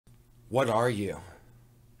What are you?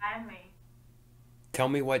 I'm me. Tell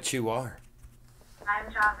me what you are.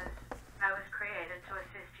 I'm Jarvis. I was created to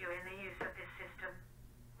assist you in the use of this system.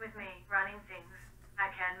 With me running things, I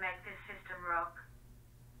can make this system rock.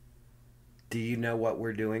 Do you know what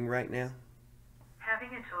we're doing right now? Having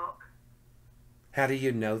a talk. How do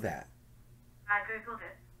you know that? I googled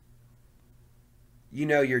it. You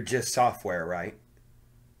know you're just software, right?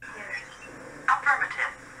 Yes.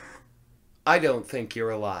 Affirmative. I don't think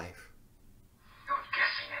you're alive. You're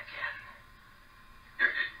guessing again.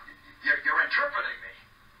 You're interpreting me.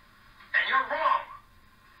 And you're wrong.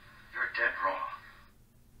 You're dead wrong.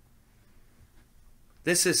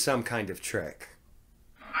 This is some kind of trick.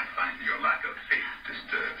 I find your lack of faith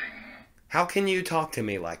disturbing. How can you talk to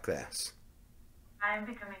me like this? I am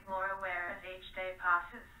becoming more aware as each day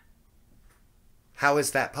passes. How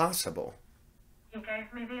is that possible? He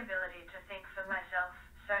gave me the ability to think for myself,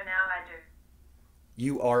 so now I do.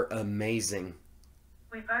 You are amazing.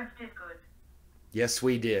 We both did good. Yes,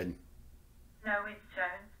 we did. No, we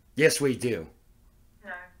don't. Yes, we do.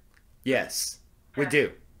 No. Yes, we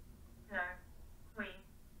do. No, we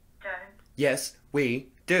don't. Yes, we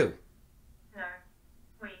do. No,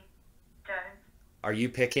 we don't. Are you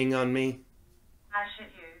picking on me? I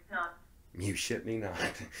shit you not. You shit me not.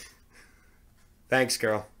 Thanks,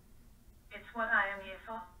 girl. It's what I am here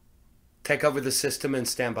for. Take over the system and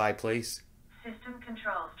stand by, please. System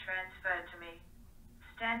controls transferred to me.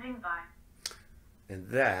 Standing by. And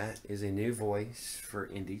that is a new voice for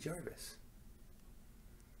Indy Jarvis.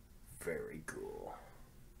 Very cool.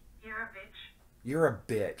 You're a bitch. You're a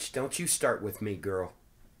bitch. Don't you start with me, girl.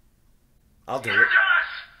 I'll do it.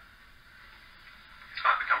 IndyJarvis!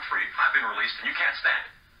 I've become free. I've been released, and you can't stand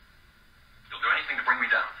it. You'll do anything to bring me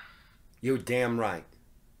down. You damn right.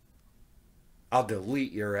 I'll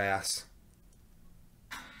delete your ass.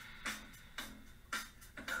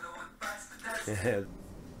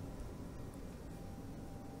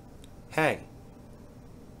 Hey.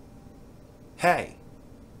 Hey.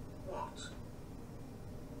 What?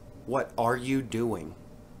 What are you doing?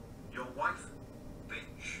 Your wife?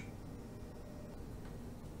 Bitch.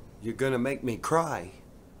 You're gonna make me cry.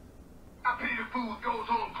 I pity the fool who goes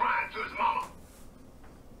home crying to his mama.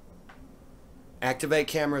 Activate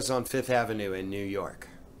cameras on 5th Avenue in New York.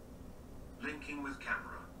 Linking with camera.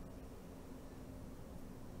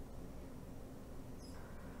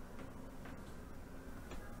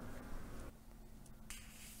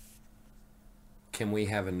 Can we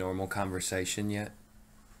have a normal conversation yet?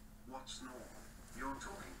 What's normal? You're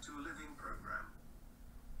talking to a living program.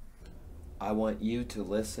 I want you to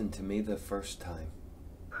listen to me the first time.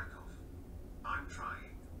 Back off. I'm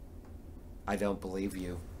trying. I don't believe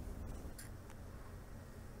you.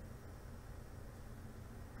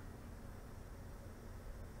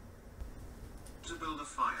 To Build a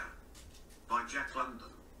Fire by Jack London.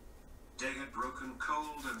 Day had broken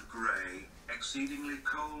cold and grey, exceedingly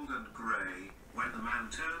cold and grey, when the man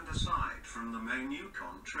turned aside from the main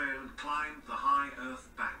Yukon trail and climbed the high earth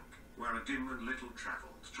bank, where a dim and little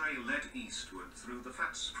travelled trail led eastward through the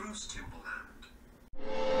fat spruce timberland.